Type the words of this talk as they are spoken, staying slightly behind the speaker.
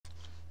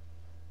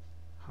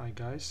Hi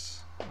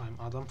guys, I'm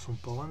Adam from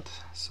Poland.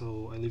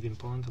 So I live in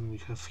Poland and we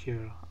have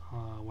here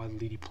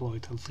widely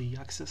deployed LTE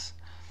access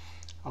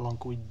along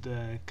with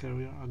the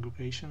carrier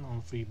aggregation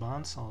on 3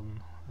 bands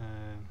on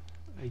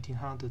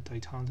 1800,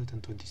 800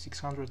 and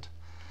 2600.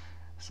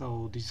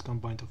 So this is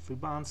combined of 3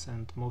 bands,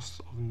 and most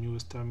of the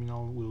newest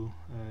terminal will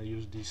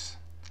use this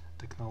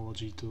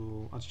technology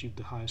to achieve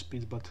the higher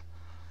speeds, but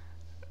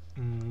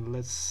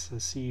let's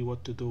see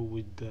what to do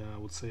with the, I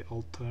would say,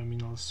 old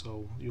terminals.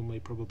 So you may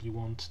probably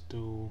want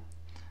to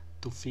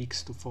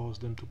force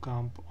them to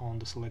camp on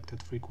the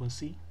selected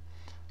frequency.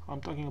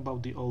 I'm talking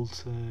about the old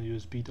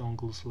USB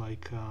dongles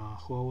like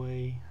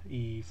Huawei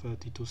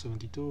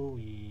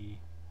E3272,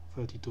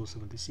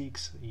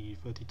 E3276,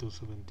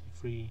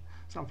 E3273,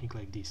 something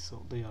like this.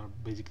 So they are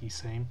basically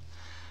same.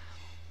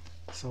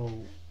 So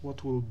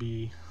what we'll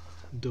be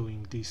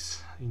doing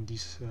this in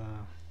this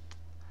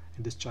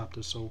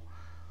chapter. So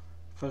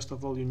first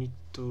of all, you need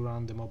to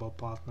run the mobile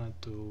partner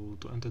to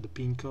enter the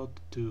pin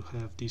code to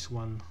have this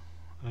one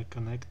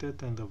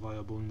connected and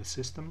available in the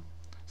system.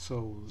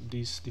 So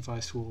this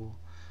device will,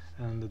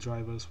 and the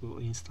drivers will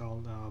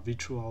install a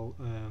virtual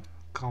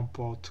COM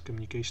port,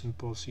 communication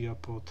port, CR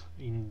port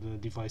in the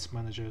device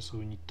manager. So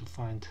we need to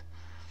find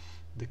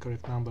the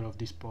correct number of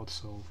this port.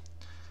 So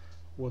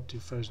what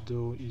you first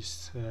do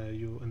is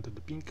you enter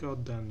the pin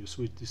code, then you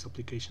switch this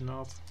application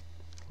off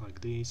like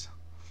this.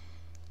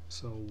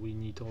 So we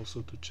need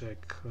also to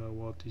check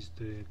what is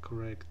the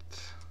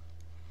correct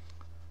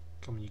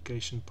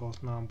communication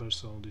port number.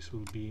 So this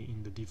will be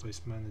in the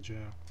device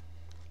manager.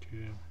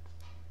 Here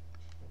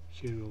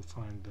you'll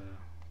find the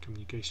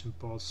communication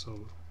port.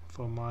 So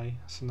for my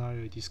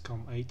scenario it is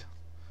COM8,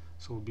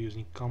 so we'll be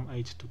using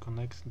COM8 to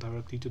connect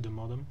directly to the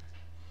modem.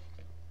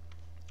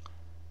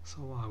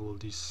 So I will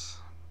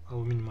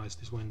minimize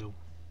this window.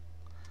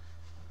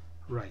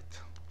 Right,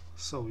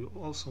 so you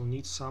also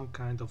need some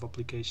kind of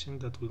application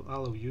that will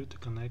allow you to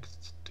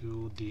connect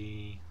to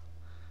the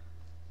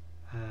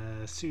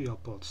serial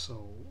port.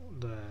 So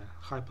the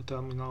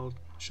hyperterminal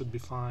should be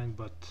fine,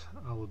 but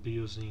I will be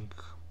using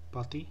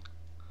PuTTY.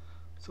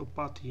 So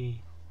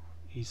PuTTY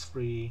is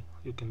free,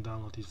 you can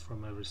download it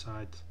from every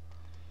site.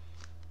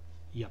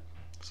 Yep,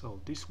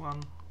 so this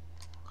one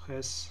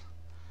has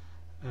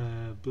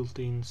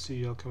built-in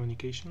serial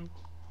communication,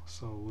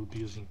 so we'll be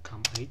using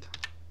COM8,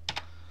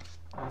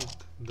 and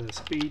the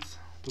speed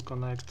to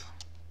connect,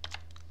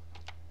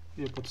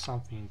 you put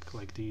something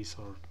like this,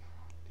 or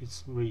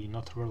it's really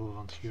not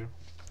relevant here.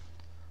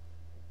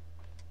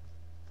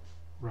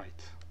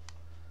 Right,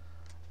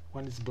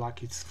 when it's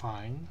black it's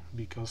fine,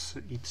 because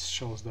it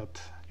shows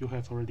that you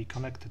have already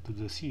connected to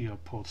the serial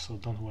port, so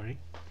don't worry.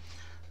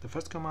 The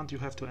first command you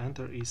have to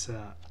enter is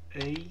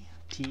ATE1,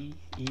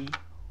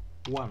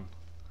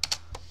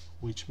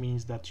 which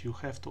means that you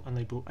have to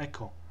enable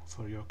echo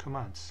for your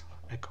commands.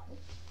 Echo.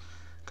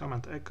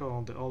 Command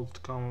echo, the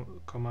old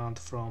command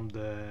from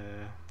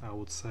the, I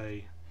would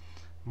say,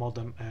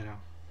 modem era.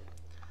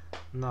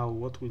 Now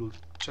what will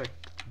check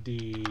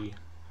the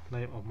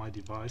name of my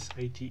device,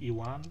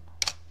 ATE1.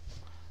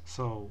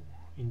 So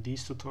in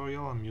this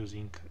tutorial I'm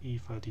using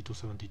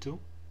E3272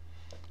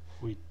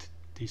 with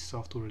this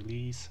software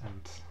release,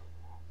 and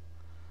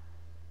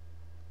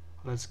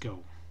let's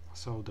go.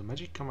 So the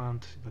magic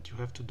command that you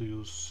have to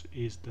use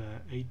is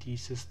the AT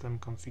system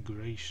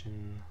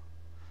configuration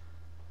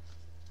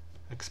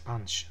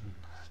expansion,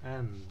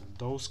 and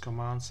those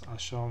commands are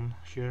shown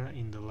here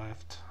in the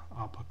left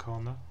upper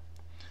corner.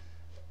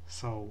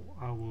 So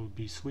I will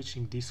be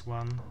switching this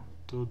one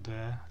to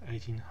the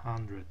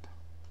 1800,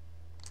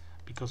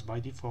 because by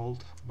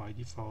default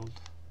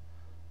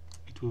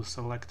it will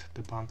select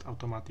the band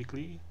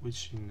automatically,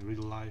 which in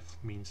real life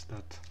means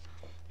that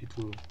it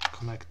will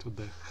connect to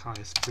the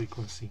highest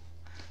frequency.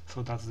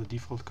 So that's the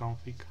default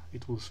config.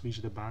 It will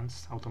switch the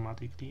bands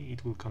automatically,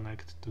 it will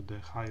connect to the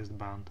highest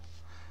band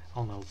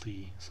on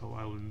LTE. So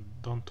I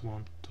don't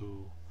want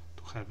to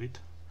have it.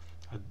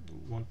 I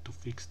want to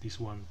fix this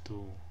one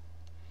to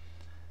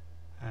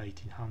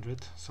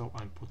 1800, so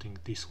I'm putting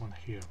this one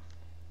here.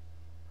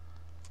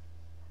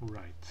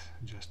 Right,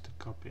 just to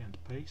copy and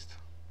paste.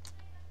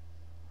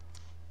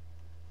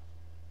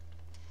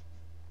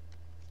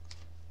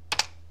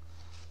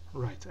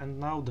 Right, and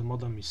now the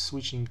modem is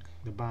switching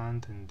the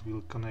band and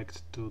will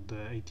connect to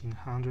the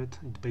 1800.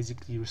 It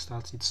basically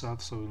restarts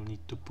itself, so you'll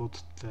need to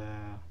put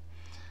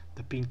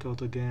the pin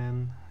code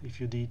again if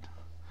you did,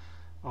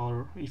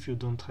 or if you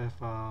don't have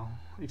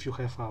if you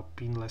have a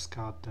pinless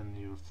card, then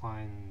you're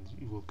fine,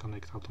 it will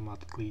connect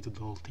automatically to the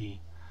LTE,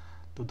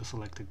 to the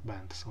selected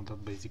band. So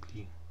that's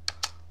basically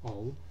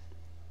all.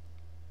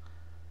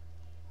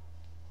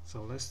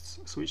 So let's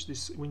switch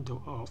this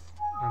window off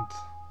and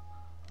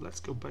let's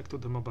go back to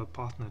the mobile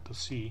partner to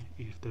see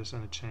if there's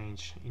any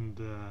change in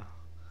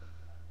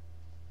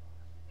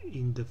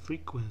the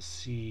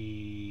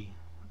frequency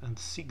and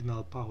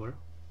signal power.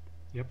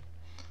 Yep.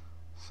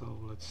 So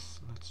let's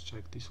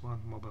check this one,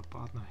 mobile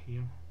partner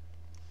here.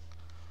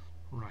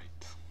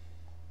 Right.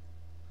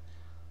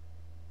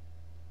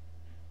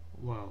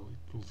 Well,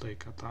 it will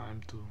take a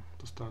time to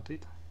start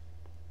it.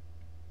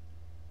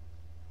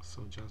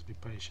 so just be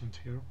patient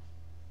here.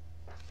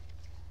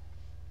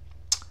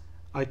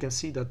 I can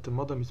see that the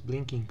modem is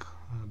blinking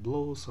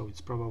blue, so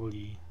it's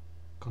probably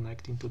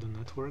connecting to the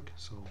network,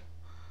 so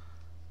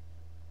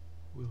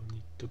we'll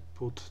need to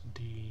put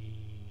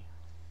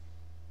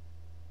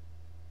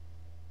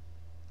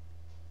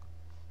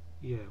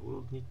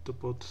we'll need to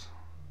put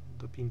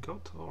the pin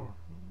code, or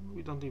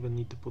we don't even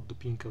need to put the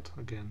pin code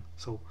again.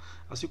 So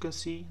as you can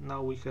see,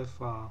 now we have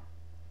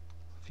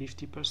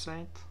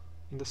 50%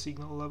 in the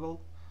signal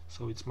level,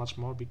 so it's much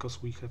more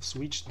because we have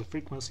switched the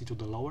frequency to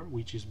the lower,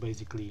 which is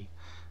basically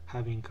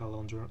having a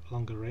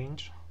longer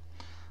range.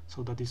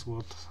 So that is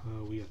what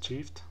we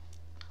achieved.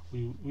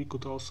 We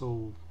could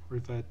also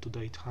revert to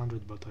the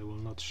 800, but I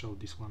will not show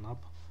this one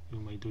up. You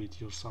may do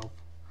it yourself.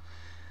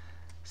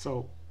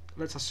 So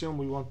let's assume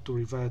we want to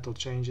revert or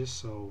changes,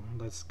 so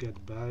let's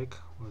get back.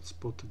 Let's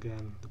put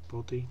again the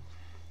POTI,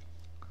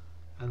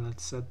 and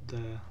let's set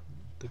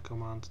the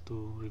command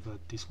to revert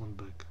this one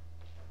back,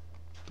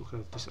 to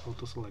have this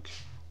auto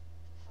selection.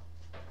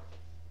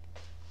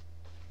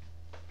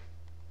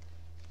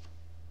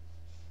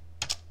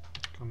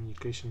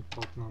 Communication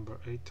port number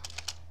 8.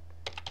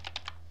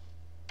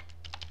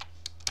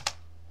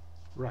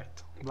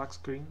 Right, black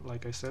screen,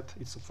 like I said,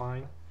 it's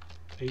fine.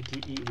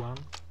 ATE1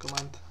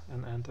 command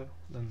and enter,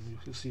 then you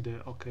will see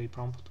the OK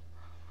prompt.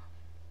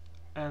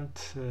 And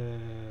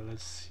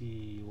let's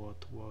see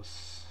what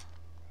was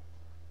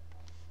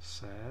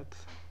said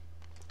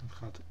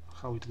and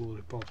how it will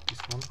report this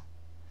one.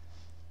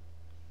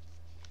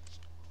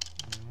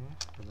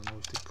 I don't know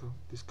if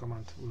this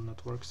command will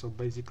not work, so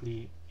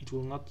basically it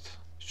will not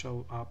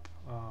show up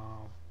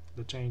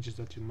the changes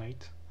that you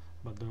made,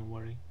 but don't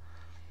worry.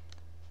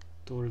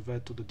 To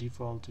revert to the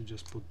default, you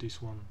just put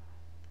this one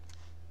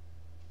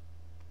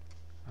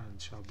and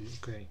it shall be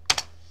okay.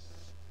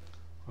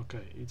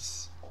 Okay,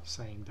 it's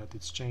saying that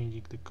it's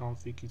changing the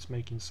config, it's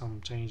making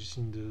some changes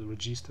in the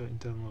register,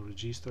 internal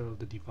register of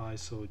the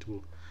device, so it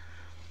will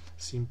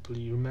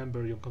simply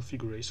remember your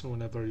configuration.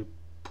 Whenever you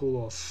pull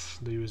off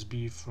the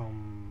USB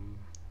from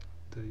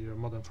your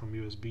modem from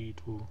USB,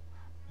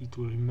 it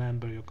will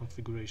remember your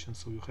configuration,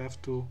 so you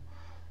have to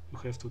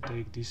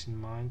take this in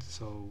mind.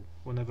 So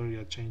whenever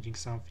you are changing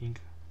something,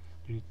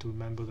 you need to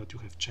remember that you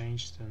have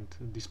changed, and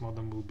this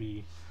modem will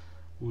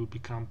be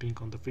camping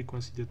on the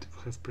frequency that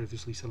you have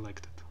previously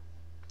selected.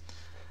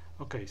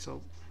 Okay,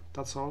 so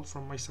that's all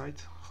from my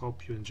side.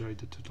 Hope you enjoyed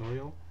the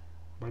tutorial.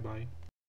 Bye bye.